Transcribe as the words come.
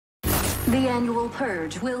The annual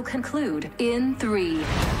Purge will conclude in 3, 2,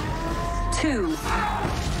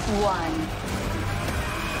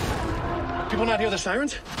 1. People not hear the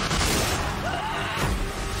sirens?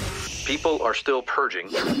 People are still purging.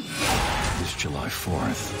 It's July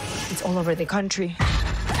 4th. It's all over the country.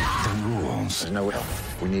 The rules There's no help.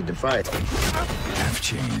 We need to fight. have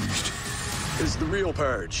changed. This is the real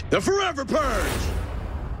Purge. The forever Purge!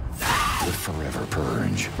 The Forever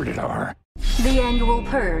Purge. Rated R. The annual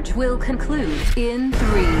Purge will conclude in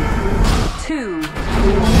 3, 2,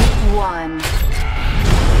 1.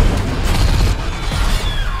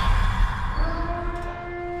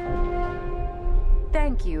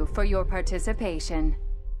 Thank you for your participation.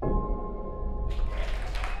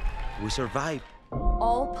 We survived.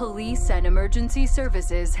 All police and emergency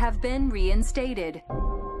services have been reinstated.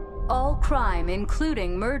 All crime,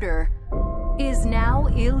 including murder, is now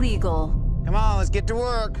illegal. Come on, let's get to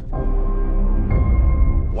work.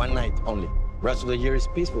 One night only. Rest of the year is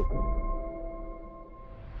peaceful.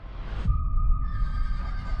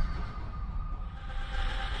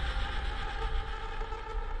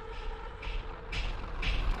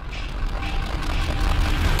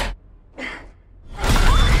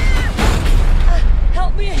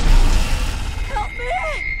 Help me! Help me!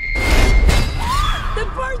 The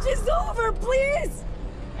purge is over, please!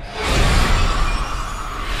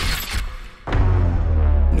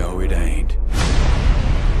 No, it ain't.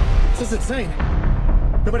 This is insane.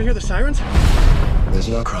 Nobody hear the sirens? There's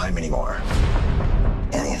no crime anymore.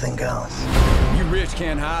 Anything goes. You rich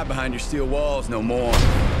can't hide behind your steel walls no more.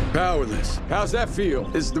 Powerless. How's that feel?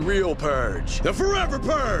 This is the real Purge. The forever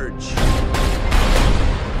Purge!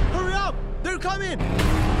 Hurry up! They're coming!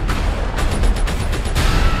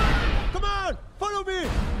 Come on! Follow me!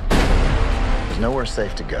 There's nowhere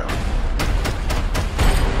safe to go.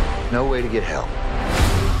 No way to get help.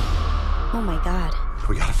 Oh my god.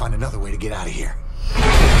 We gotta find another way to get out of here.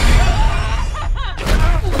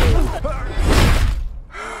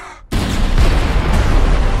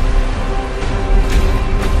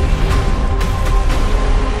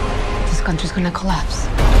 This country's gonna collapse.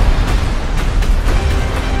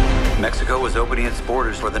 Mexico is opening its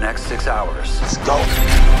borders for the next 6 hours. Let's go.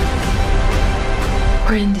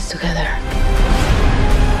 We're in this together.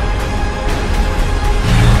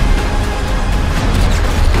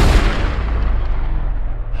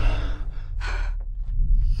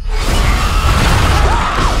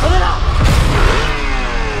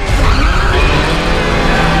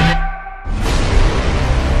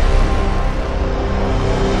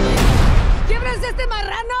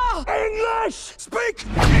 Speak!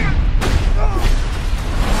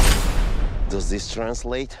 Does this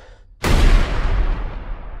translate?